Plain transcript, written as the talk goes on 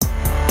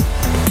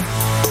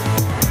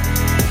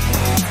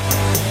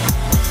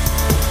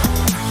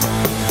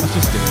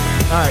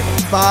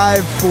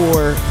5,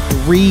 4,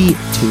 3, 2, 1.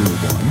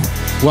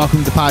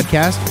 Welcome to the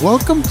podcast.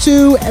 Welcome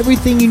to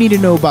everything you need to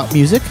know about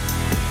music.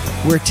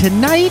 Where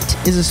tonight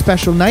is a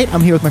special night.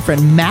 I'm here with my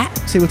friend Matt.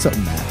 Say what's up,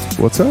 Matt.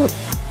 What's up?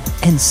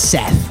 And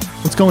Seth.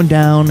 What's going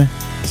down,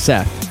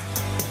 Seth?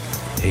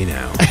 Hey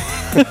now.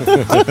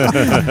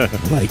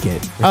 Like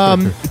it.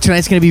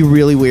 Tonight's going to be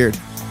really weird.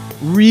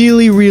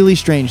 Really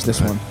strange, this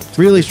one.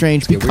 Really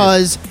strange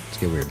because Let's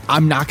get weird.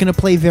 I'm not going to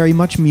play very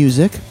much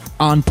music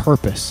on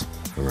purpose.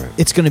 All right.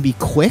 It's going to be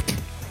quick.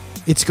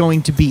 It's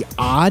going to be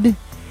odd.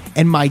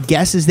 And my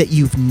guess is that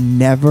you've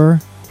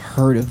never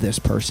heard of this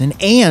person.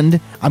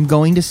 And I'm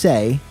going to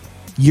say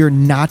you're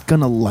not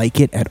going to like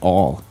it at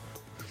all.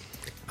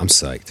 I'm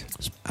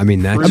psyched. I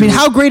mean,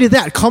 how great is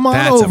that? Come on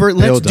over.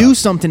 Let's do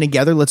something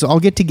together. Let's all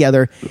get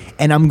together.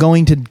 And I'm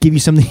going to give you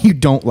something you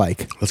don't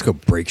like. Let's go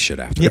break shit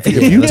after. If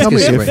you tell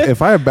me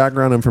if I have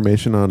background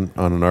information on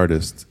an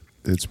artist,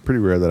 it's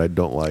pretty rare that I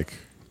don't like.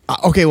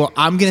 Okay, well,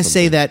 I'm going to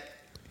say that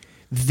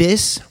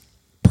this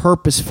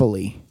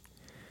purposefully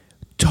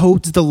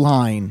totes the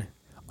line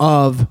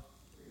of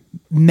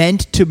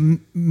meant to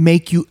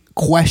make you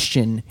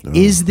question,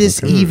 is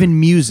this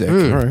even music?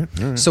 All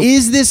right. So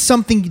is this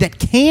something that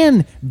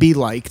can be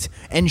liked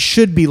and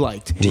should be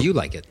liked? Do you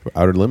like it?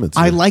 Outer Limits.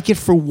 I like it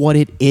for what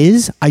it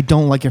is. I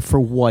don't like it for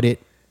what it...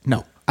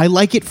 No. I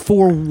like it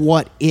for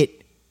what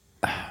it...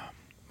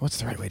 What's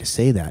the right way to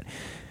say that?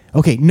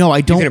 Okay, no,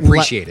 I don't... You can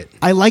appreciate it.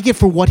 I like it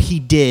for what he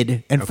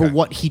did and for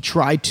what he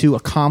tried to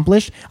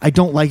accomplish. I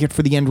don't like it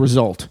for the end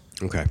result.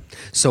 Okay.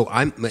 So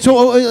let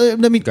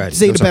me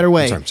say it a better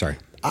way. I'm sorry.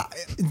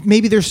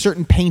 Maybe there's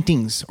certain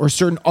paintings or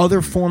certain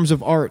other forms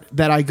of art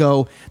that I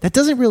go, that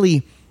doesn't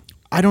really...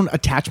 I don't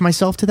attach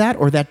myself to that,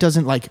 or that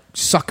doesn't like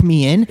suck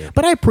me in,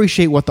 but I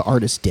appreciate what the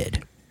artist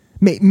did.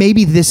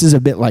 Maybe this is a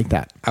bit like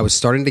that. I was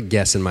starting to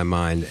guess in my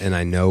mind, and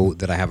I know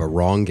that I have a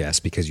wrong guess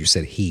because you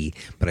said he,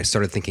 but I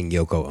started thinking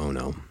Yoko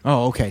Ono.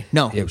 Oh, okay.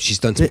 No. Yeah, she's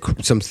done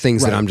some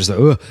things that I'm just like,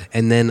 ugh.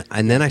 And then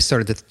I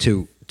started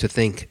to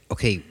think,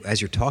 okay,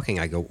 as you're talking,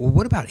 I go, well,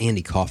 what about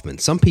Andy Kaufman?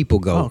 Some people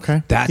go,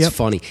 that's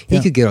funny. He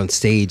could get on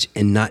stage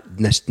and not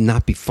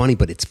be funny,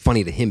 but it's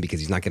funny to him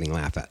because he's not getting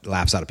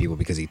laughs out of people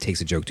because he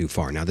takes a joke too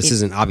far. Now, this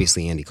isn't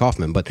obviously Andy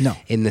Kaufman, but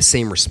in the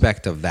same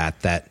respect of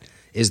that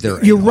is there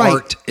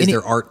art? Is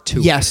there art to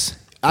it? Yes.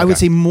 I would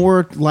say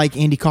more like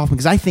Andy Kaufman,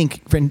 because I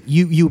think, friend,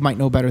 you might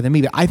know better than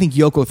me, but I think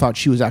Yoko thought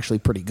she was actually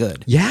pretty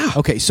good. Yeah.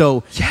 Okay,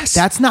 so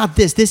that's not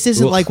this. This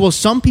isn't like, well,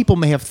 some people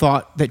may have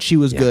thought that she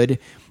was good,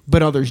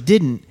 but others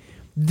didn't.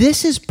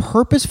 This is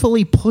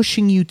purposefully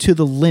pushing you to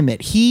the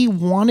limit. He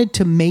wanted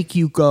to make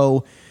you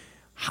go,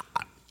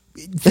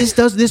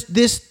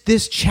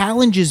 this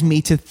challenges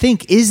me to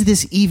think, is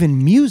this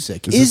even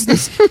music? Is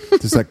this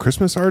that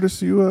Christmas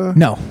artist you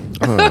No.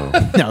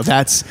 Oh. No,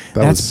 that's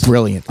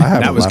brilliant. I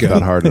haven't laughed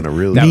that hard in a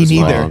really Me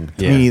neither. long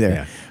Me neither.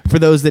 Yeah. For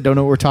those that don't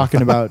know what we're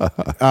talking about,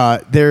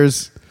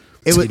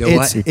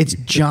 it's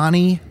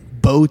Johnny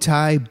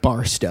Bowtie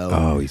Barstow.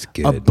 Oh, he's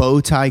good. A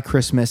Bowtie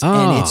Christmas,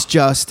 and it's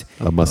just.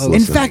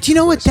 In fact, you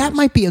know what? That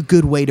might be a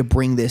good way to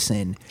bring this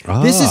in.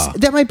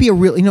 That might be a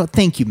real.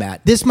 Thank you,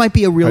 Matt. This might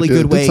be a really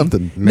good way.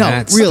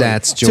 Matt's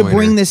stats to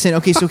bring this in.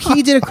 Okay, so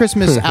he did a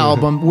Christmas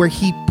album where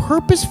he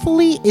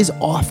purposefully is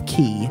off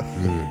key,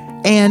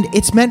 and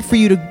it's meant for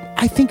you to,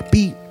 I think,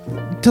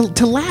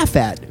 to laugh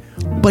at.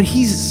 But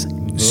he's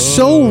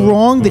so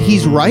wrong that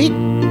he's right.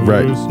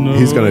 Right.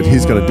 He's gonna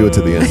do it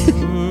to the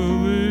end.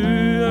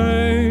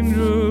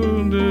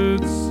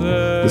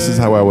 This is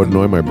how I would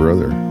annoy my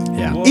brother.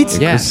 Yeah. It's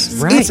that's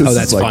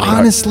funny.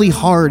 Honestly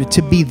hard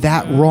to be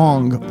that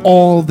wrong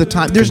all the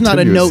time. There's not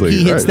a note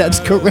he hits that's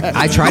correct.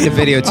 I tried to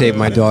videotape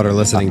my daughter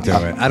listening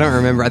to it. I don't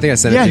remember. I think I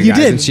sent it to you guys.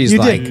 Did. And she's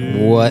like,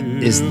 what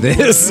is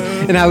this?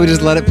 And I would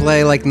just let it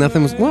play like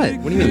nothing was. What?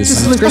 What do you mean? This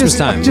is Christmas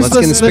time. Let's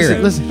get in the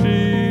spirit. Listen.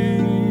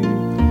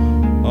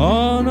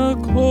 On a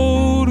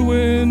cold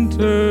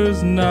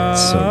winter's night,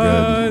 so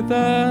good.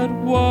 That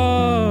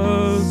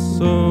was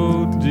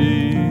so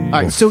deep. All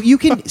right, so you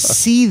can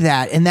see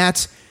that, and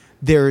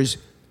there's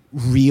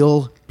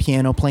real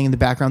piano playing in the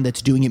background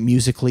that's doing it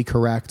musically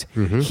correct.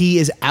 Mm-hmm. He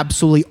is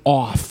absolutely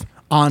off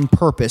on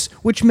purpose,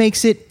 which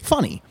makes it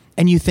funny.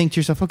 And you think to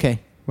yourself,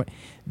 okay,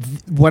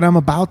 what I'm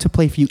about to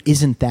play for you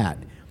isn't that.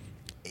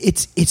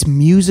 It's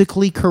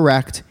musically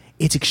correct.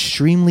 It's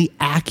extremely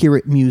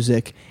accurate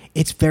music.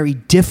 It's very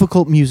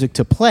difficult music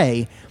to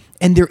play,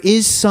 and there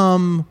is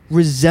some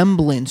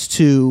resemblance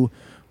to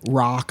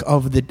rock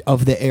of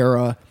the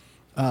era,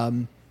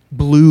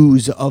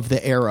 blues of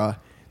the era.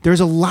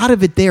 There's a lot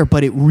of it there,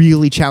 but it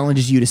really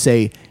challenges you to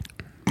say,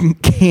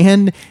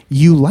 can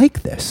you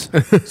like this?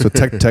 So it's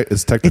technical.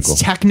 It's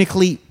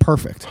technically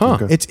perfect. Huh.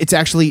 Okay. It's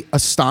actually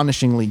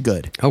astonishingly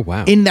good. Oh,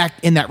 wow. In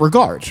that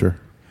regard. Sure.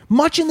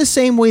 Much in the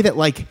same way that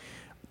like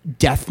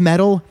death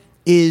metal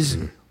is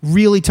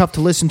really tough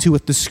to listen to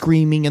with the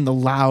screaming and the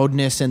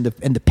loudness and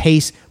the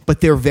pace, but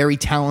they're very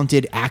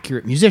talented,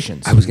 accurate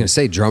musicians. I was going to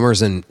say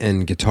drummers and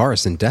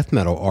guitarists in death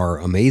metal are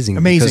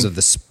amazing because of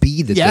the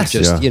speed that they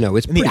just,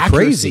 it's pretty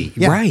crazy.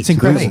 Yeah, right. It's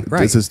incredible.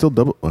 Right. Is it still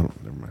double? Oh,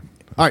 never mind.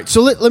 All right,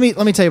 so let me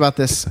tell you about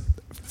this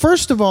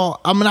first of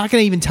all, I'm not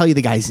going to even tell you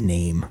the guy's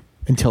name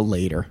until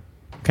later.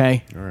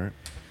 Okay. All right.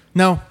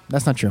 No,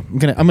 that's not true. I'm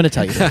gonna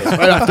tell you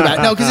right off the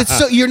bat. No,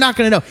 because you're not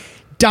gonna know.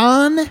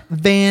 Don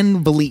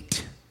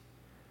VanVliet,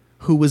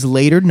 who was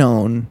later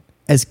known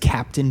as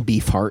Captain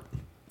Beefheart.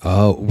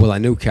 Oh, well, I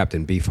knew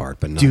Captain Beefheart,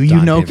 but not Do you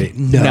Don know? VanVliet.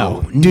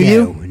 No. No. Do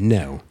you?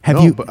 No.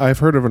 But I've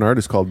heard of an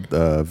artist called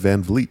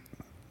Van Vliet,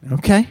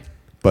 Okay.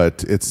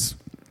 but it's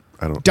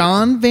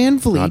Don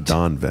VanVliet, not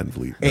Don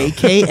VanVliet, no.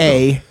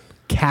 a.k.a.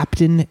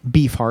 Captain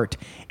Beefheart,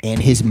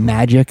 and his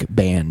magic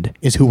band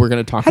is who we're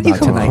going to talk How do you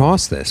about come tonight.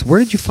 across this? Where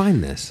did you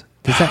find this?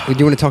 Do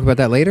you want to talk about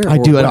that later? I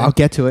do. Or- I'll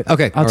get to it.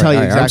 Okay. I'll all tell right,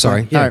 you all right, exactly. I'm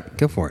sorry. Yeah, All right.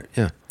 go for it.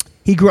 Yeah.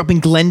 He grew up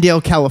in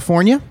Glendale,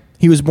 California.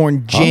 He was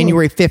born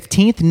January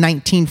 15th,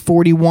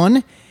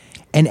 1941,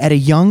 and at a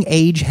young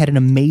age had an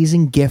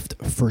amazing gift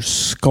for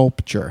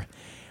sculpture.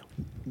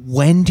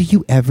 When do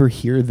you ever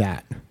hear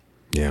that?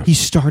 Yeah. He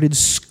started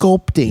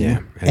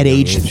sculpting at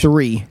age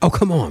 3. Oh,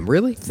 come on.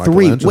 Really? 3.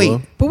 Michelangelo.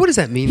 Wait. But what does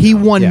that mean? He though?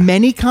 won Yeah.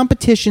 many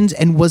competitions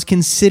and was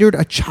considered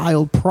a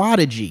child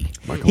prodigy.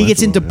 He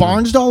gets into yeah.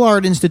 Barnsdall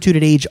Art Institute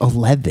at age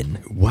 11.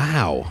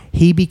 Wow.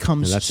 He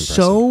becomes Yeah, that's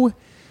so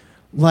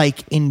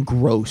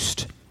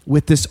engrossed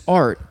with this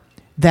art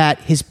that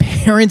his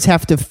parents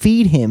have to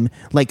feed him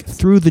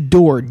through the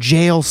door,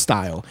 jail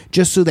style,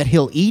 just so that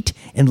he'll eat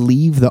and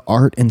leave the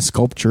art and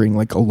sculpturing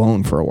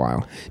alone for a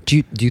while. Do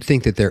you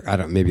think that there? I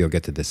don't. Maybe I'll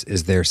get to this.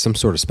 Is there some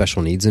sort of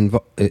special needs in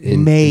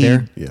Maybe.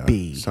 there?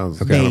 Yeah. Sounds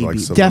kind Maybe. of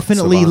like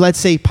Definitely, savant. let's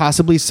say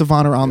possibly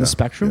savant or on the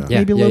spectrum. Yeah.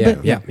 Maybe a Yeah, little yeah,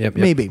 bit. yeah, yeah.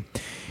 Maybe.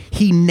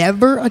 He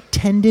never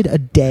attended a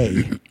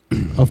day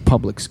of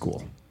public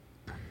school.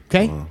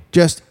 Okay?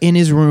 Just in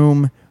his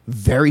room,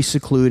 very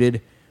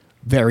secluded,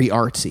 very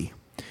artsy.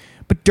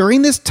 But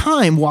during this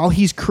time, while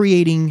he's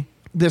creating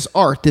this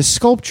art, this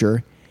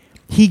sculpture,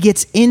 he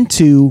gets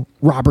into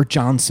Robert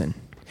Johnson.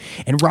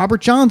 And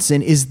Robert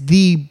Johnson is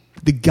the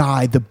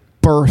guy, the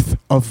birth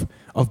of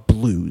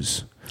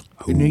blues.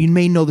 You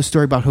may know the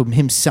story about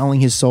him selling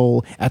his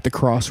soul at the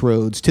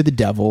crossroads to the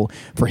devil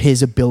for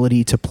his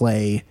ability to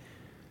play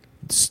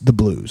the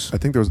blues. I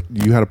think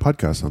you had a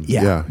podcast on.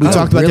 Yeah. We We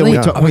talked about that. really? We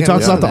Oh, talked I gotta about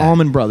listen the to that.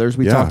 Allman Brothers.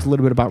 We Yeah. talked a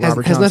little bit about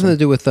Robert Has Johnson. nothing to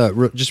do with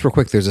just real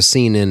quick. There's a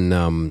scene in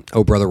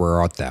Oh Brother Where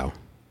Art Thou?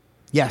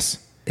 Yes.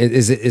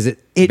 Is it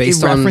It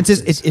based references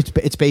on?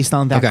 it's based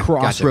on that Okay, gotcha.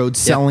 crossroads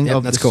Yep, selling yep,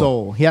 of the that's cool.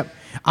 soul. Yep.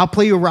 I'll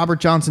play you a Robert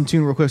Johnson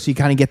tune real quick so you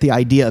kind of get the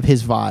idea of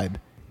his vibe.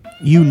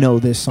 You know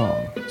this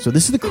song. So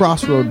this is the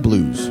Crossroad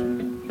Blues.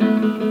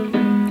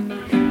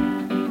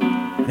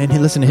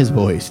 And listen to his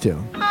voice too.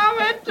 I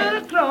went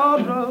to the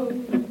crossroads.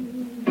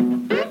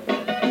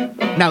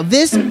 Now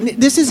this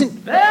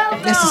isn't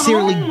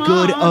necessarily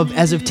good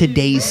as of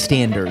today's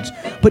standards,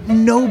 but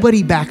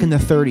nobody back in the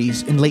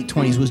 30s and late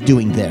 20s was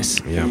doing this.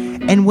 Yeah.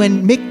 And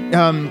when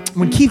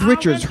Keith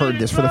Richards heard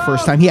this for the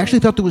first time, he actually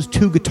thought there was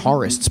 2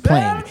 guitarists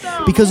playing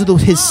because of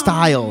his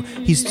style.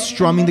 He's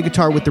strumming the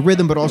guitar with the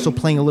rhythm, but also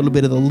playing a little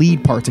bit of the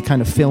lead part to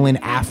kind of fill in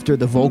after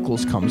the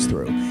vocals comes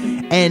through.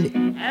 And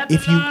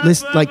if you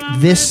list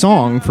this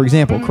song, for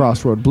example,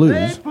 Crossroad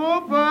Blues,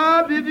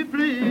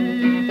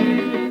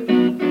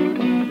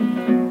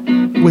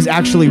 was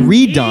actually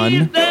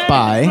redone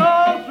by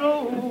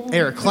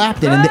Eric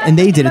Clapton, and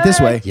they did it this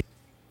way.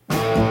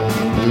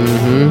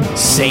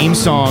 Same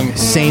song,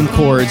 same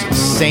chords,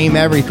 same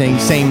everything,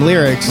 same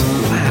lyrics,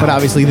 but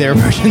obviously their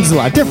version's a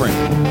lot different.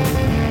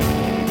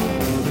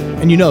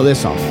 And you know this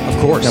song. Of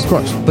course. Of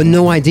course. But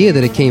no idea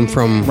that it came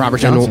from Robert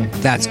Johnson.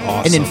 That's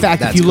awesome. And in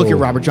fact, if you look at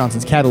Robert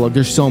Johnson's catalog,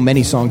 there's so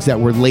many songs that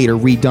were later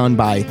redone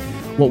by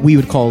what we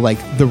would call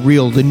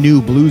the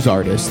new blues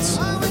artists.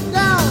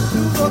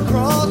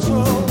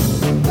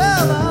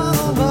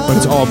 But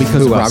it's all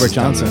because of Robert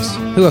Johnson.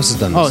 Who else has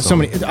done this? Oh, so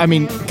many. I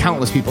mean,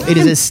 countless people. It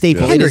is a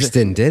staple. It Hendrix is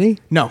didn't, did he?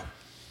 No.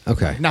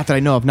 Okay. Not that I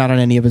know of. Not on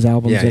any of his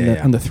albums.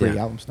 Yeah, on the 3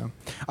 yeah. albums now.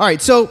 All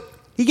right, so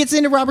he gets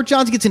into Robert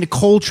Johnson, gets into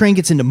Coltrane,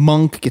 gets into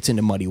Monk, gets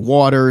into Muddy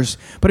Waters.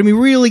 But I mean,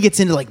 really gets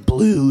into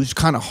blues,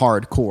 kind of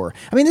hardcore.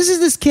 I mean,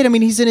 this kid. I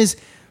mean, he's in his,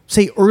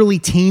 say, early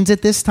teens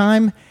at this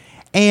time.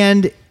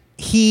 And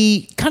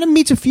he kind of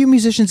meets a few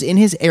musicians in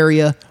his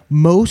area.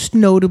 Most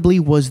notably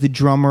was the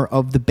drummer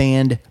of the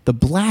band The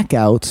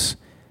Blackouts,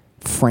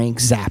 Frank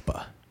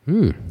Zappa.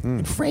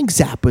 And Frank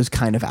Zappa is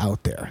kind of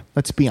out there.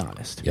 Let's be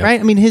honest, Yep. right?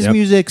 I mean, his Yep.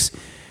 music's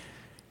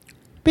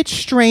a bit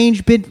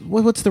strange,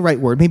 what's the right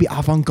word? Maybe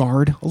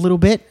avant-garde a little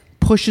bit.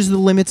 Pushes the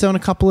limits on a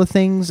couple of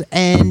things,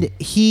 and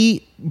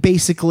he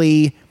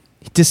basically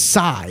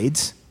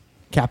decides,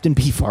 Captain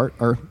Beefheart,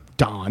 or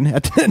Don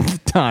at the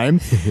time,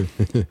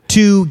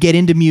 to get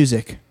into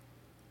music.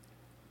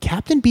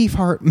 Captain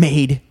Beefheart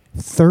made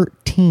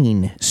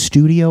 13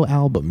 studio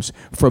albums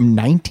from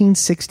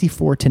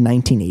 1964 to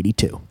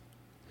 1982.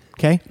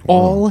 Okay?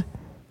 All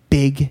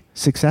big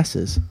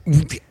successes.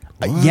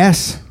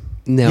 Yes.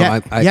 No, Yeah,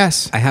 I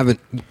yes. I haven't.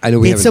 I know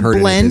we It's haven't a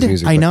heard blend. any of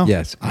his music. I know. But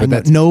yes, I but know.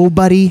 that's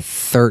Nobody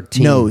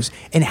 13 knows.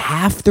 And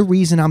half the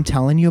reason I'm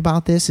telling you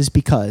about this is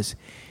because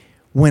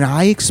when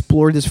I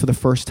explored this for the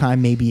first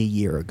time maybe a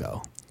year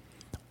ago,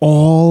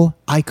 all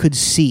I could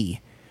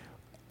see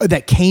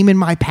that came in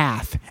my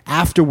path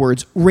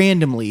afterwards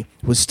randomly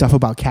was stuff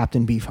about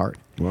Captain Beefheart.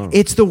 Wow.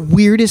 It's the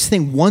weirdest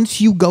thing. Once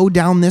you go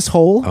down this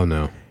hole, Oh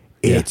no.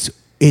 it's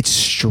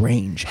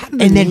strange.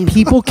 And then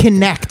people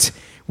connect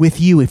with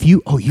you if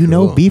you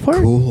know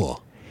Beefheart?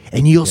 Cool.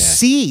 And you'll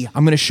see,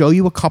 I'm going to show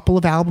you a couple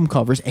of album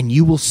covers and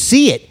you will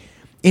see it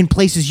in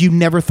places you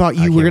never thought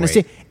you were going to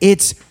see.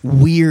 It's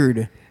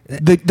weird.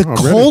 The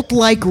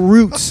cult-like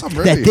roots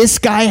that this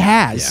guy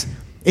has. Yeah.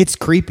 It's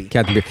creepy.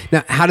 Captain Beer.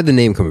 Now, how did the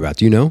name come about?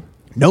 Do you know?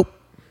 Nope.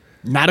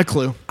 Not a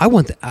clue. I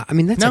want that. I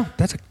mean, No.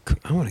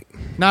 I want to.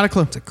 Not a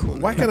clue. That's a cool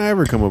name. Why can't I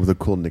ever come up with a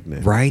cool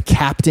nickname? Right?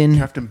 Captain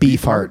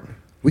Beefheart.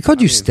 We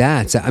called you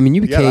Stats. I mean,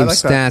 you became I like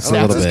that. Stats a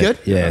Stats little is bit.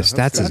 good. Yeah, Yeah,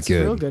 Stats is That's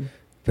good. real good.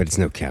 But it's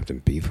no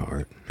Captain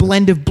Beefheart.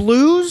 Blend of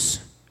blues.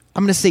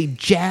 I'm going to say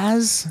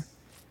jazz,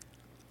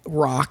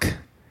 rock,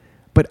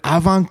 but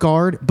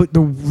avant-garde. But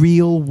the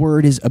real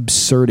word is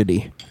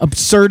absurdity.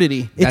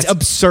 Absurdity. It's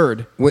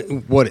absurd.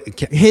 What?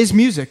 His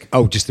music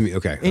Oh, just the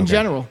okay. in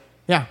general.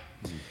 Yeah.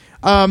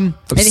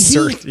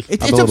 Absurdity.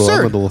 It's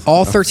absurd.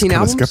 All 13 kinda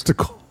albums?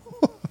 skeptical.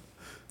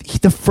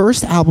 The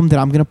first album that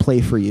I'm going to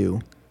play for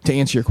you, to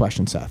answer your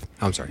question, Seth,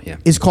 I'm sorry. Yeah.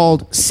 is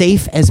called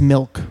Safe as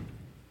Milk.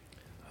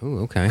 Oh,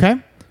 okay. Okay?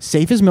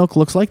 Safe as Milk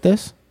looks like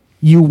this.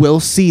 You will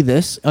see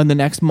this in the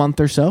next month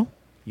or so.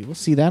 You will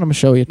see that. I'm going to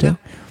show you too. Yeah.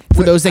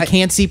 For those that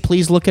can't see,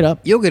 please look it up.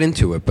 You'll get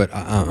into it, but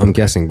I'm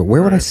guessing. But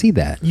where would I see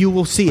that? You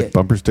will see it.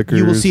 bumper stickers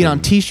You will see it on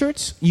and-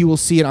 T-shirts. You will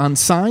see it on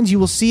signs. You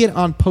will see it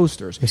on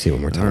posters. Let me see it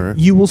one more time. All right.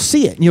 You will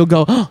see it, and you'll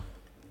go, "Oh,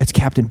 it's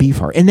Captain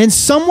Beefheart." And then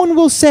someone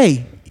will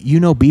say, "You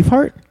know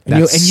Beefheart?"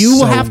 And That's you will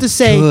so have to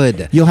say,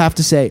 good. "You'll have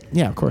to say,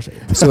 yeah, of course." I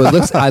do." So it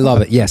looks. I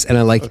love it. Yes, and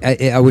I like.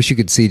 I wish you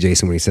could see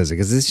Jason when he says it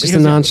because it's just a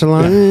Because-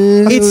 nonchalant.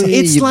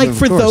 It's like Of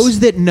for course. those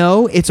that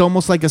know, it's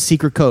almost like a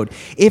secret code.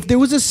 If there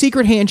was a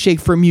secret handshake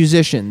for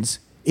musicians,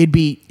 it'd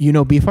be, "You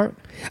know Beefheart."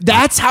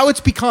 That's how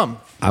it's become.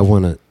 I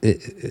want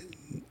to.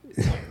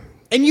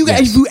 And you guys,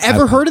 Yes. have you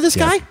ever heard of this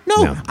yeah. guy?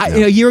 No. No,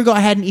 no. A year ago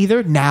I hadn't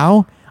either.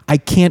 Now I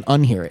can't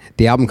unhear it.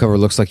 The album cover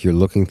looks like you're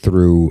looking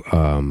through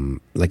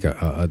like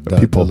a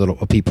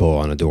peephole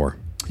on a door.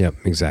 Yep,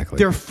 exactly.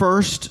 Their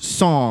first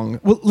song.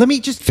 Well, let me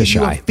just give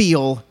you a Fisheye.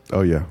 feel.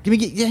 Oh yeah.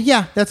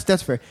 Yeah, that's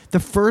fair. The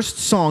first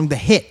song, the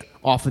hit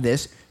off of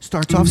this,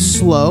 starts off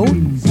slow,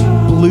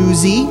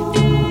 bluesy,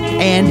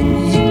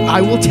 and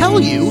I will tell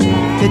you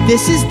that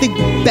this is the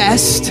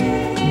best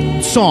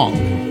song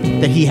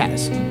that he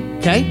has.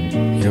 Okay?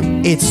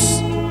 Yep. It's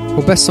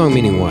Well, best song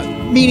meaning what?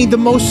 meaning the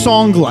most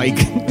song-like.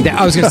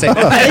 I was going to say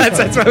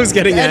that's what I was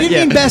getting I at. didn't yeah.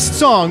 mean best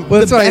song. Well,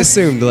 that's the what I best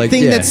assumed, like,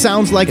 thing yeah. that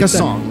sounds like a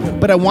song.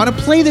 But I want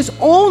to play this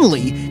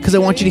only because I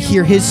want you to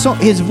hear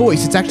his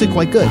voice. It's actually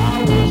quite good.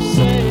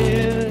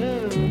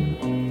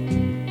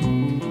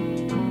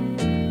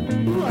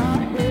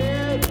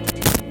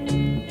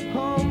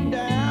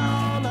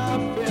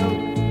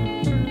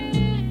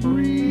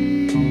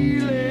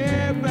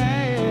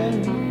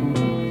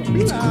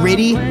 It's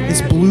gritty.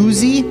 It's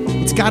bluesy.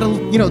 It's got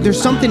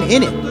there's something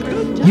in it.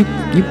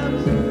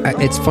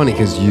 It's funny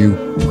because you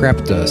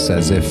prepped us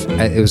as if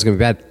it was going to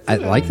be bad. I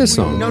like this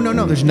song. No.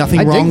 There's nothing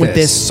I dig wrong with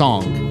this. this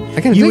song.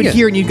 I kinda You dig would it.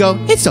 hear it and you'd go,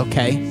 it's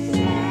okay.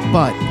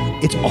 But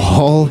it's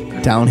all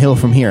downhill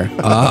from here.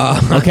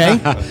 Okay?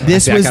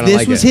 This See, I was kinda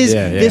like was it. his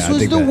Yeah, this I was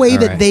dig the that. way All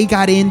that right. they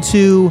got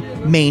into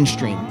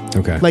mainstream.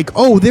 Okay. Like,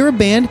 oh, they're a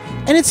band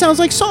and it sounds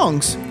like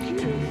songs.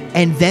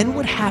 And then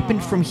what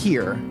happened from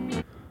here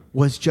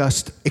was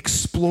just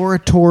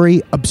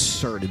exploratory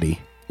absurdity.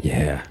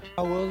 Yeah.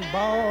 I was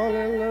born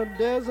in the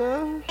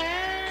desert,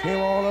 came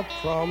all up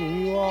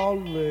from New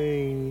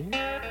Orleans.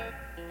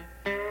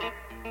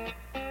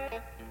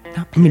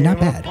 I mean, not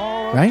bad,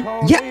 right?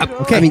 Yeah.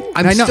 Okay. I mean,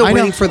 I'm I know, still I know.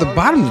 waiting for the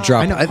bottom to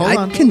drop. I know. Hold I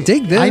on. can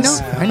dig this.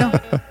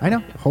 I know.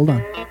 Hold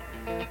on.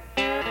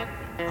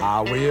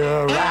 I wheel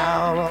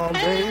around all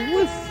day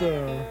with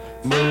the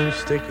moon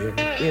sticking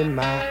in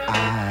my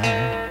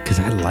eye. Because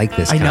I like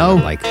this I kind know.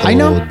 of like old, I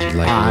know.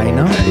 like I old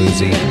know.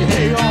 bluesy.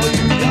 Hey, all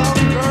you young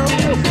girls,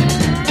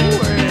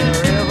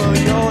 wherever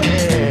you're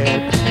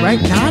at.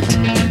 Right? Not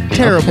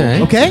terrible.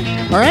 Okay.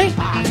 Okay? All right?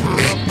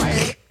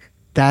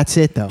 That's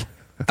it, though. Okay?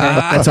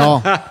 That's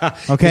all.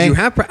 Okay? You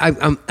have.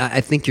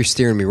 I think you're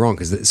steering me wrong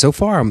because so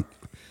far I'm.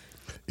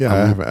 Yeah,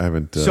 I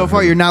haven't. So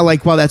far, you're not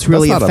like, well, that's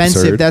really That's not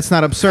offensive. absurd. That's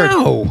not absurd.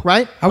 No.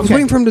 Right? I was Okay.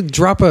 waiting for him to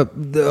drop a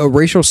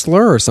racial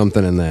slur or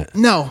something in that.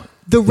 No.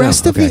 The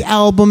rest of okay. the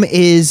album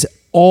is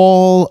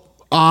all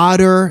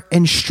odder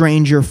and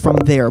stranger from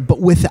there. But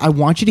I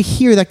want you to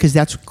hear that because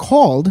that's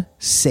called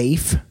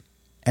Safe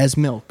as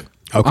Milk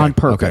on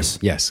purpose.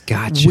 Okay. Yes.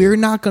 Gotcha. We're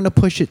not going to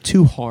push it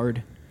too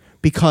hard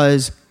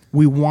because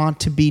we want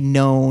to be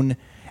known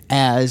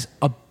as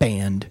a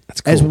band,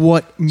 That's cool. as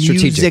what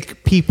music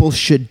Strategic. people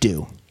should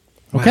do.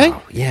 Okay?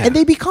 Wow, yeah. And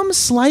they become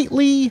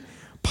slightly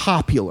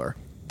popular.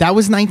 That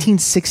was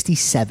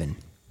 1967.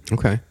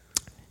 Okay.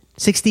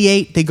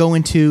 68, they go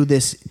into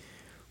this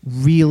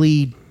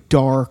really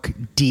dark,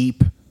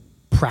 deep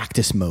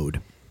practice mode.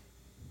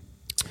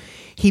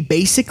 He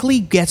basically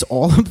gets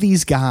all of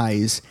these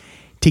guys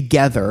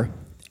together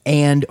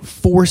and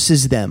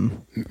forces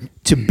them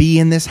to be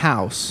in this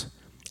house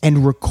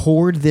and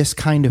record this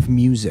kind of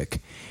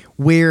music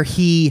where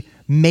he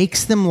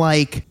makes them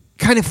like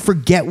kind of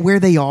forget where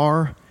they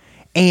are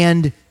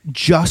and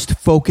just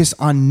focus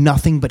on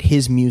nothing but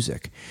his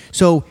music.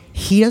 So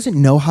he doesn't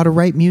know how to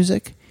write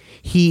music.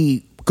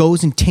 He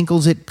goes and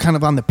tinkles it kind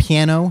of on the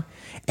piano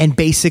and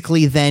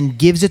basically then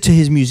gives it to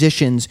his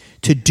musicians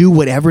to do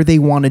whatever they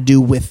want to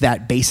do with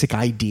that basic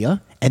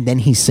idea, and then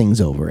he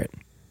sings over it.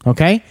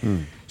 Okay?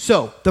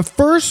 So the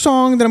first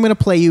song that I'm going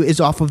to play you is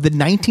off of the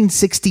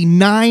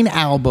 1969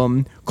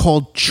 album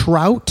called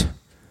Trout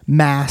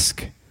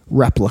Mask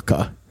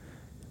Replica,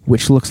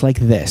 which looks like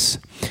this.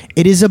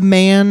 It is a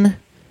man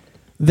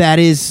that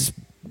is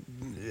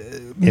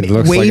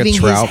waving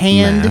his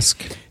hand,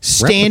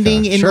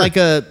 standing in like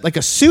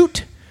a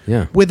suit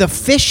with a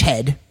fish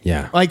head,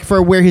 like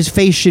for where his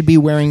face should be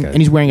wearing, and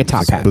he's wearing a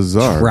top hat.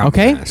 Bizarre.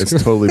 Okay? It's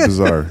totally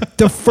bizarre.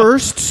 The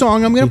first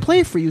song I'm going to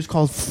play for you is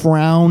called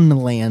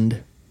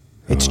Frownland.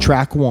 It's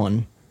track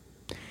 1,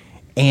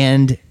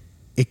 and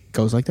it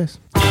goes like this.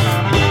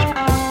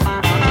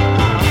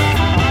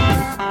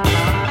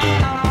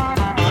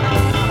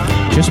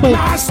 Just wait.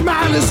 My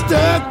smile is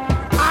stuck.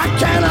 I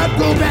cannot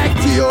go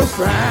back to your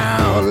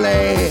frown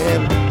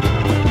land.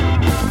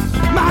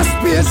 My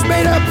spirit's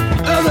made up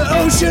of the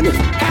ocean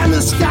and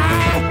the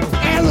sky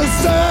and the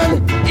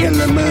sun and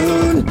the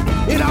moon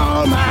and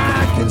all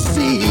I can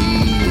see.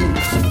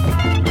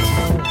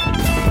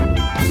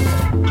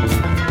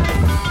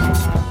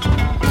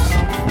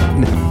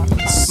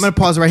 I'm going to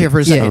pause right here for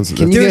a second.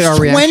 Can you get our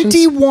reactions?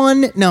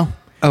 21. No.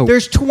 Oh.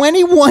 There's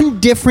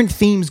 21 different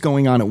themes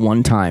going on at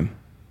one time.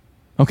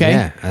 Okay?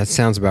 Yeah, that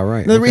sounds about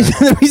right. The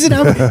reason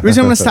I'm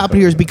going to stop it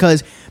here is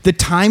because the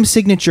time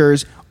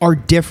signatures are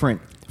different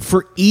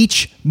for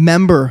each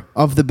member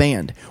of the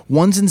band.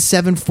 One's in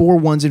 7/4,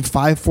 one's in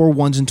 5/4,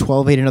 one's in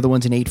 12/8, another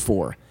one's in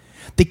 8/4.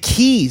 The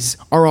keys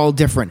are all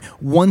different.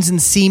 One's in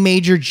C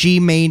major, G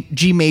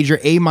major,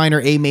 A minor,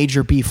 A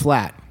major, B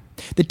flat.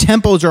 The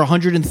tempos are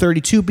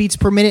 132 beats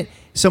per minute.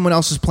 Someone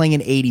else is playing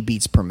in 80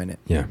 beats per minute.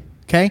 Yeah.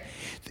 Okay?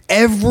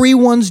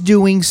 Everyone's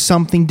doing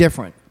something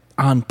different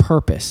on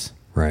purpose.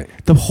 Right.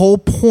 The whole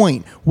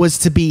point was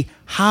to be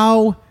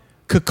how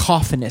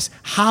cacophonous,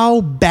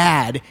 how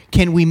bad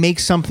can we make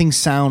something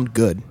sound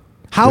good?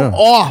 How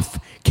off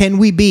can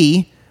we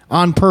be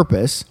on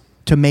purpose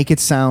to make it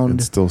sound...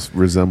 And still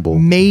resemble...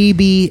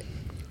 Maybe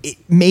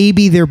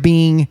they're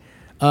being...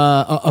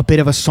 a bit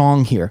of a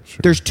song here. Sure.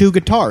 There's 2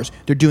 guitars.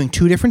 They're doing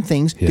 2 different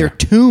things. Yeah. They're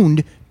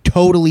tuned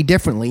totally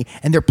differently,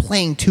 and they're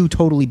playing 2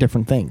 totally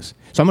different things.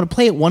 So I'm going to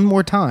play it one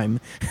more time,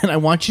 and I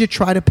want you to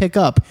try to pick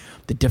up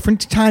the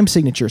different time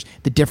signatures,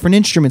 the different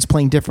instruments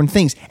playing different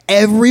things.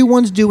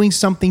 Everyone's doing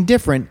something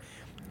different,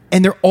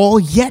 and they're all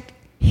yet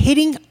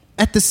hitting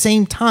at the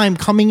same time,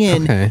 coming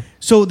in,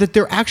 so that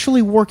they're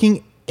actually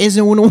working in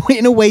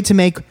a way to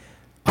make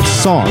a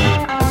song.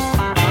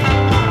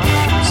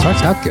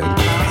 Starts out good.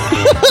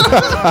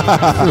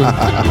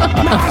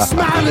 My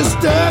smile is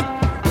stuck.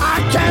 I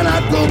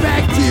cannot go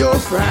back to your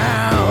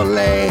frown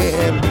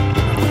land.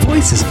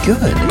 Voice is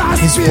good.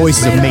 His voice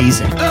is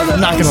amazing. I'm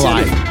not gonna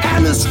lie.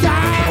 And the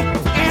sky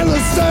and the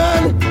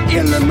sun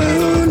and the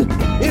moon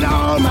and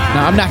all my.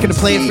 Now I'm not gonna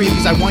play it for you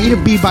because I want you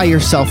to be by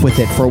yourself with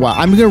it for a while.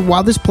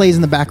 While this plays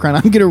in the background,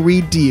 I'm gonna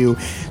read to you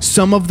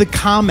some of the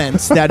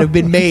comments that have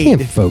been made. You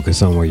can't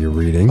focus on what you're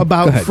reading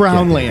about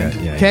Frownland.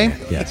 Okay?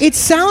 Yes. It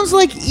sounds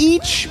like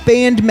each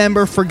band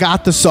member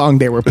forgot the song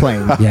they were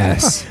playing.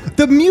 Yes.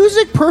 The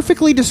music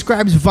perfectly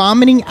describes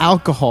vomiting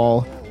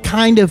alcohol,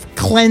 kind of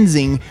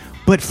cleansing,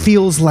 but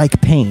feels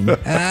like pain.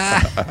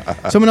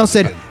 Someone else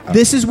said,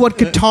 this is what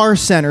Guitar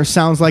Center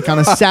sounds like on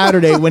a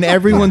Saturday when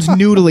everyone's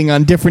noodling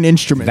on different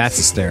instruments. That's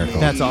hysterical.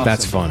 That's awesome.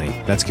 That's funny.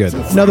 That's good.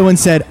 Another one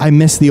said, I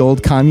miss the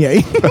old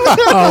Kanye.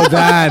 Oh,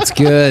 that's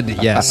good.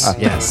 Yes,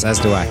 as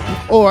do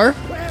I. Or,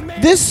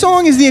 this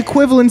song is the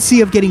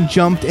equivalency of getting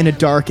jumped in a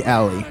dark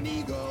alley.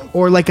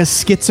 Or like a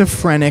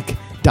schizophrenic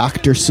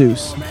Dr.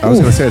 Seuss. I was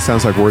going to say it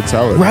sounds like word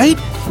salad. Right?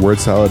 Word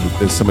salad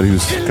is somebody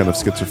who's kind of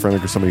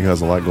schizophrenic or somebody who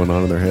has a lot going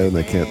on in their head and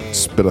they can't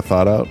spit a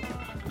thought out.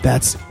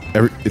 It's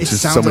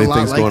just so many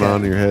things going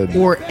on in your head.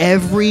 Or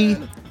every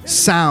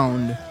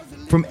sound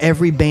from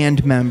every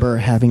band member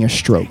having a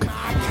stroke. Like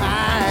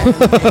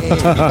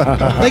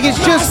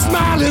it's just... My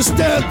smile is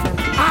stuck.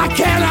 I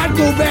cannot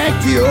go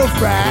back to your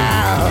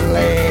frown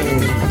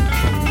land.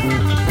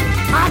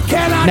 I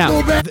cannot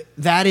go back.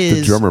 That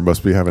is... The drummer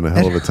must be having a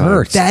hell of a time.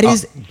 Hurts. That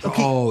is...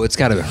 Okay. Oh, it's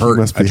got to hurt. He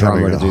must be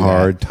having a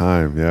hard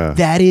time, yeah.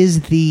 That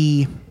is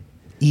the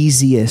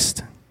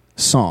easiest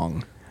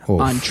song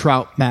on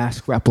Trout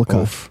Mask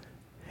Replica.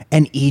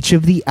 And each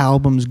of the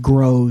albums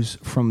grows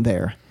from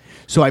there.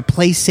 So I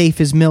play Safe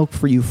as Milk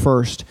for you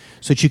first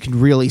so that you can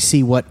really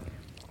see what...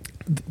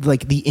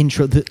 Like the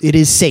intro... It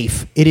is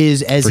safe. It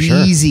is as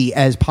easy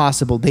as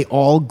possible. They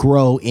all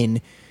grow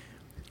in...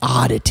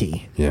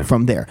 oddity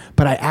from there.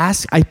 But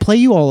I play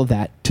you all of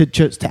that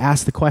to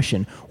ask the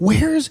question,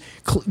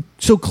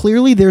 so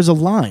clearly there's a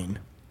line,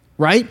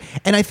 right?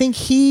 And I think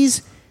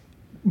he's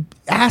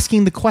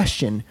asking the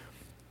question,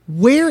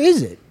 where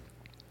is it?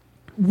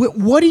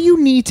 what do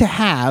you need to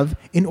have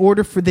in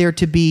order for there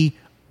to be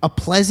a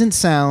pleasant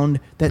sound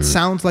that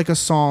sounds like a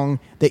song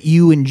that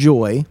you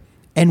enjoy?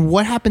 And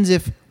what happens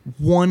if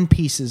one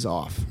piece is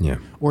off? Yeah.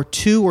 Or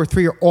two or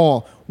three or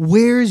all?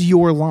 Where's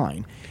your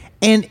line?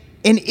 And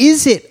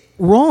is it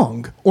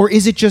wrong? Or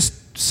is it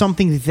just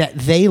something that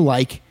they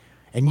like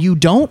and you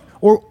don't?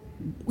 Or,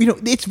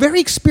 it's very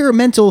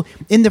experimental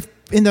in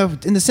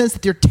the sense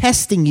that they're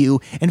testing you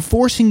and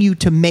forcing you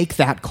to make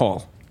that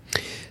call.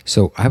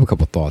 So I have a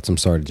couple thoughts. I'm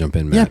sorry to jump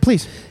in, Matt. Yeah,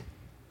 please.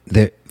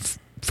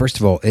 First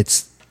of all,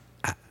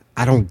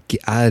 I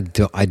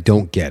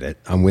don't get it.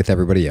 I'm with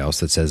everybody else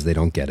that says they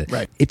don't get it.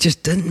 Right. It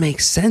just doesn't make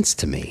sense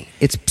to me.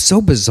 It's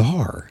so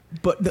bizarre.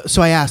 But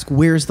so I ask,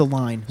 where's the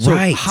line? So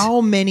Right.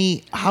 how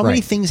many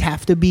things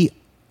have to be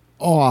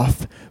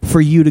off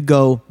for you to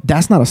go,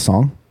 that's not a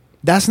song.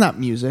 That's not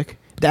music.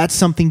 That's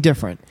something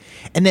different.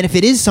 And then if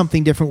it is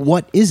something different,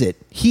 what is it?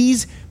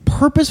 He's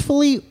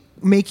purposefully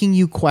making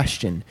you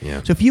question.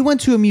 Yeah. So if you went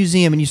to a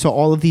museum and you saw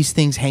all of these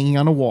things hanging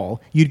on a wall,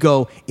 you'd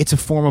go, it's a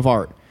form of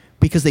art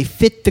because they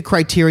fit the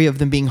criteria of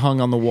them being hung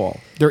on the wall.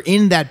 They're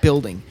in that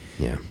building.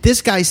 Yeah.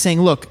 This guy's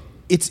saying, look,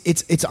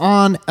 it's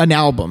on an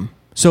album,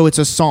 so it's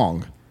a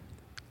song.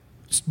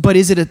 But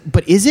is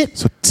it?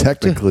 So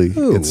technically,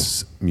 Who?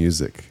 it's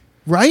music.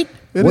 Right?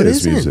 What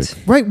is isn't? music.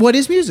 Right. What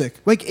is music?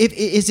 Like,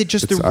 is it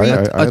just It's- the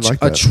real? I like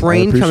A that.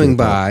 train I appreciate coming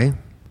that. by,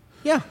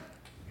 Yeah.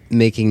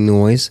 making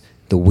noise,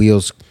 the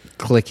wheels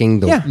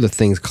clicking, the Yeah.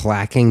 things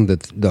clacking,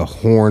 the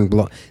horn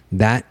blow.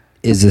 That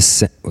is a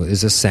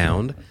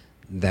sound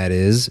that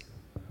is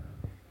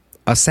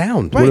a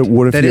sound. Right.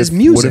 What if That you- is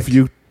music. What if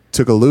you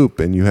took a loop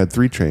and you had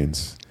 3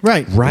 trains?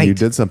 Right. Right. And you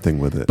did something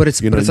with it. But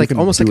it's You but it's you like can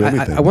almost do like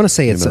anything, I want to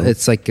say you it's know?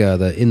 it's like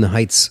the In the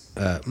Heights,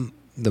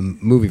 the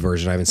movie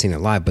version. I haven't seen it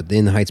live, but the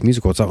In the Heights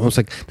musical. It's almost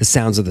like the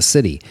sounds of the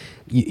city.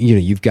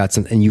 You've got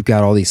some, and you've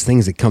got all these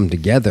things that come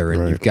together,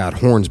 and Right. you've got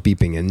horns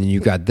beeping, and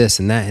you've got this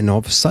and that, and all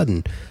of a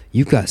sudden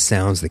you've got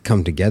sounds that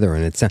come together,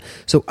 and it's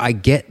so I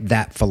get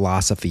that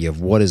philosophy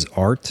of what is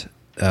art.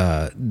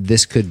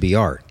 This could be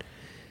art.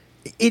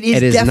 It is,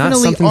 It is not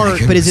definitely something I art,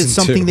 can but is it listen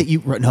something to. that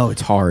you? No,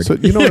 it's hard. So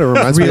you know what it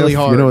reminds me Really of?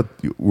 hard. You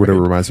know what it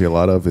reminds me a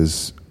lot of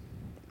is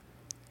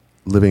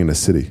living in a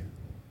city.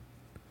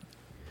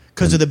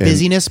 Because of the and-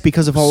 busyness,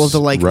 because of all of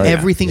the Right.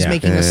 everything's Yeah.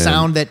 making a And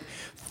sound that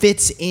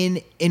fits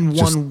in Just-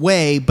 one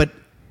way, but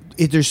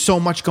there's so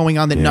much going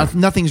on that Yeah.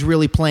 nothing's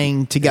really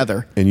playing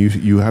together. And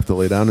you have to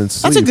lay down and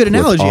sleep. That's a good with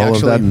analogy, all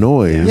actually. of that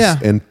noise, Yeah.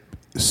 and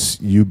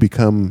you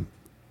become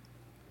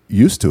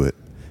used to it,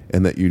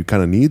 and that you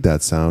kind of need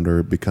that sound, or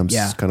it becomes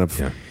Yeah. kind of.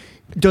 Yeah.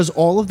 Does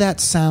all of that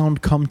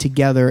sound come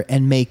together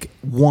and make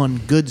one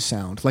good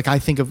sound? Like I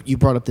think of, you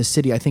brought up the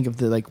city. I think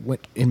of what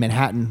in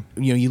Manhattan.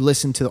 You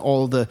listen to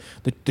all of the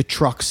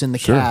trucks and the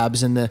Sure.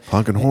 cabs and the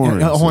Honking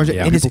horns horns, and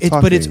and it's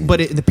people but it's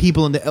talking. the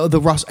people and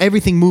the rust,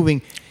 everything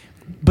moving.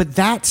 But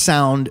that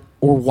sound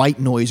or white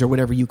noise or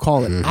whatever you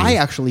call it, I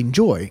actually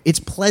enjoy. It's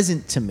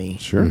pleasant to me.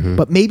 Sure.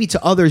 But maybe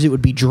to others it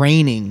would be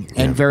draining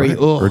and very Right.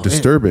 Or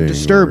disturbing,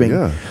 disturbing, or-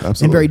 yeah,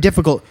 absolutely. and very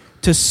difficult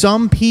to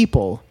some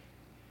people.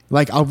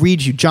 Like, I'll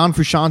read you. John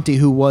Frusciante,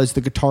 who was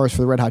the guitarist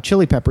for the Red Hot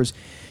Chili Peppers,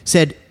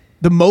 said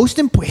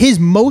his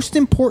most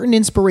important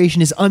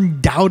inspiration is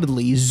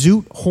undoubtedly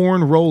Zoot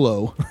Horn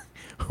Rollo,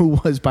 who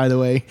was, by the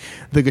way,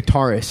 the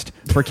guitarist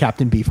for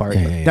Captain Beefheart.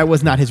 Yeah. That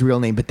was not his real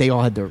name, but they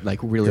all had their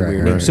really Right,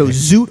 weird right, names. So right.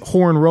 Zoot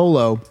Horn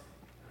Rollo.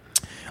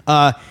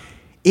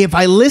 If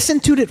I listen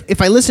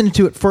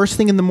to it first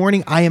thing in the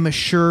morning, I am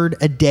assured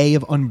a day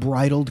of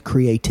unbridled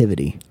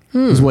creativity.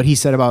 Is what he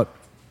said about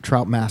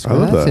Trout Mask. I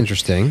love That's that.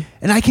 interesting.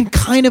 And I can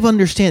kind of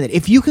understand that.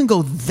 If you can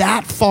go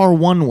that far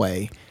one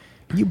way,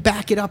 you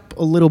back it up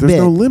a little There's bit.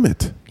 no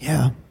limit.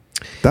 Yeah.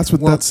 That's what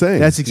that's saying.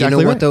 That's exactly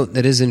You know right. what though?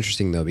 That is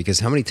interesting though,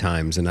 because how many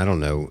times, and I don't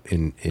know,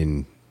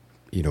 in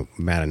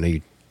Matt, I know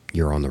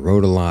you're on the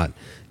road a lot.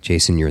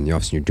 Jason, you're in the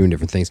office and you're doing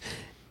different things.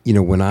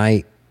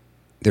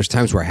 There's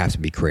times where I have to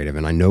be creative,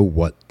 and I know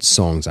what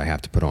songs I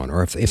have to put on.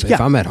 Or if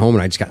I'm at home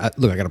and I got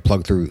to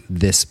plug through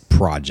this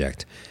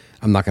project,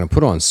 I'm not going to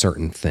put on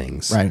certain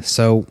things. Right.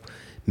 So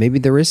maybe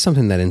there is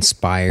something that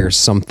inspires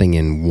something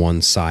in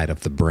one side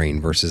of the brain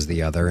versus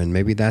the other, and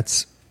maybe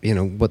that's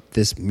what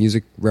this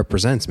music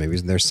represents. Maybe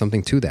there's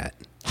something to that.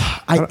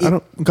 I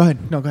don't. Go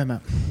ahead. No, go ahead,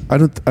 Matt. I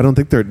don't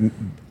think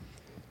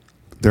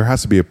there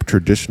has to be a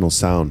traditional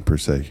sound per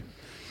se.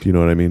 Do you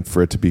know what I mean?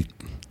 For it to be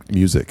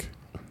music.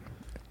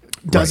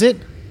 Does Right.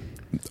 it?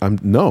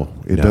 No,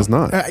 it does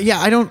not. Yeah,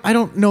 I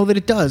don't know that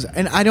it does,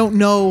 and I don't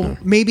know.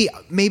 Maybe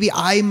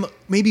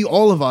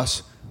all of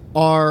us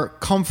are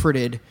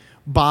comforted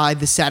by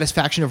the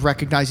satisfaction of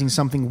recognizing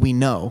something we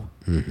know.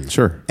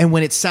 Sure. And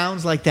when it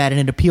sounds like that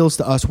and it appeals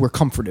to us, we're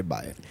comforted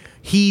by it.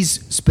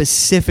 He's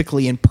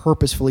specifically and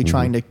purposefully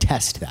trying to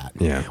test that,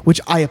 Yeah.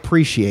 which I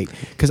appreciate,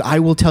 because I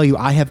will tell you,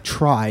 I have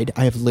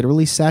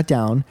literally sat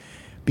down,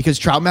 because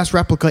Trout Mask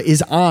Replica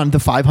is on the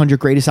 500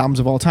 greatest albums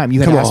of all time. You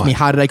had Come asked on. me,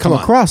 how did I come Come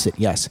on. across it?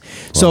 Yes.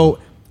 So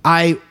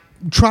I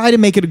try to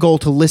make it a goal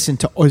to listen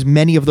to as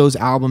many of those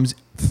albums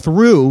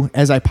through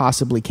as I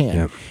possibly can.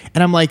 Yep.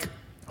 And I'm like,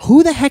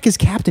 Who the heck is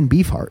Captain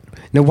Beefheart?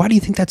 Now, why do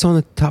you think that's on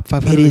the top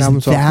 500 It is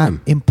albums all that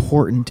time?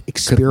 important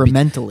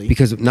experimentally.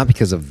 Not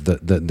because of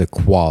the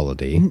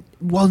quality.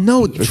 Well,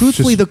 no.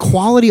 Truthfully, the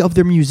quality of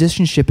their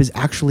musicianship is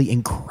actually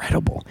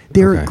incredible.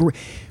 They're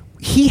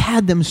he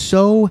had them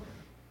so.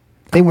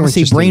 They want to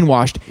say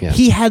brainwashed. Yeah.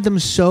 He had them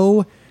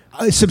so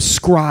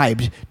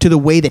subscribed to the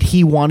way that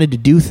he wanted to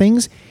do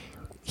things.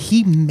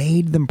 He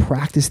made them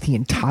practice the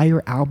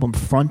entire album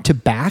front to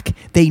back.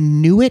 They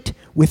knew it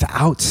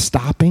without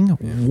stopping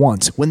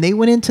once. When they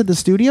went into the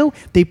studio,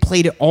 they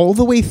played it all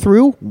the way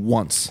through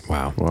once.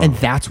 Wow. And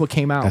that's what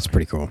came out. That's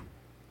pretty cool.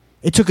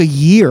 It took a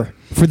year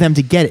for them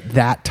to get it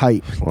that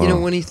tight. Wow. You know,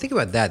 when you think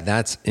about that,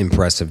 that's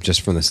impressive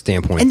just from the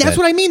standpoint. And that's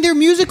what I mean. They're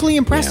musically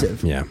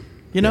impressive. Yeah.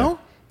 You know?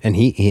 And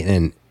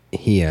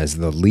he as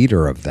the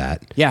leader of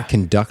that, Yeah.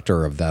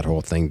 conductor of that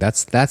whole thing,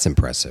 that's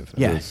impressive.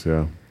 Yeah.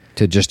 Yeah.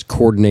 To just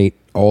coordinate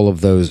all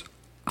of those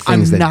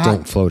things that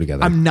don't flow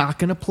together. I'm not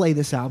going to play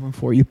this album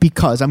for you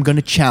because I'm going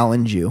to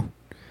challenge you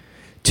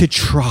to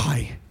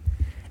try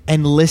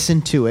and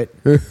listen to it,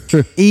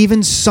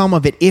 even some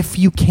of it, if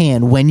you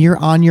can, when you're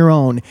on your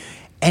own,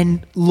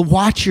 and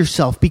watch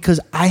yourself, because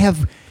I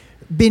have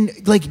been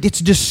like, it's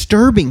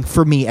disturbing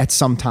for me at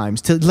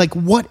sometimes to like,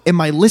 what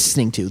am I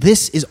listening to?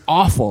 This is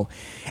awful.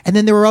 And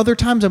then there are other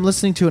times I'm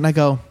listening to it and I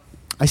go,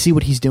 I see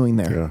what he's doing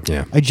there.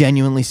 Yeah. I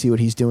genuinely see what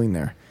he's doing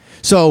there.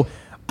 So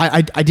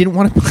I didn't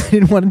want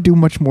to do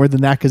much more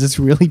than that because it's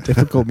really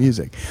difficult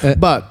music.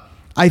 But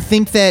I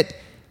think that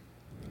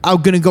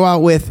I'm going to go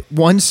out with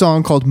one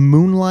song called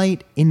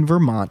Moonlight in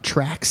Vermont,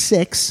 track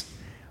 6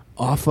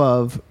 off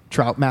of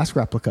Trout Mask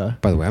Replica.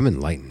 By the way, I'm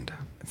enlightened.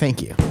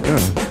 Thank you. Yeah.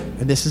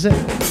 And this is it.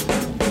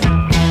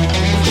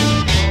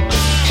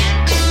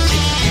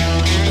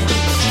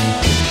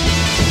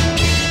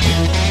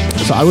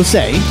 So I will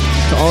say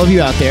to all of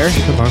you out there,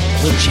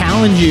 we'll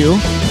challenge you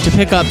to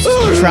pick up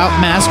Trout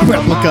Mask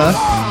Replica,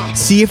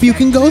 see if you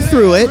can go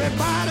through it,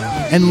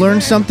 and learn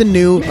something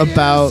new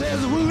about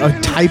a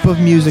type of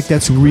music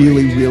that's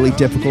really, really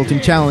difficult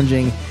and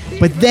challenging.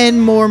 But then,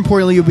 more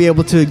importantly, you'll be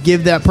able to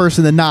give that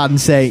person the nod and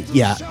say,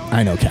 yeah,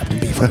 I know Captain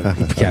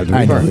Beefheart. Captain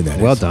I know who Beefheart. that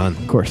is. Well done.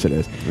 Of course it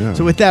is. Yeah.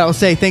 So with that, I'll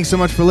say thanks so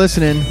much for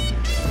listening.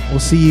 We'll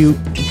see you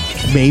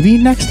maybe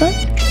next time.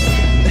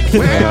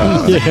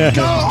 Well, that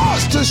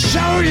goes to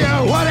show you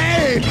what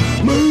a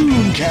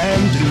moon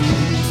can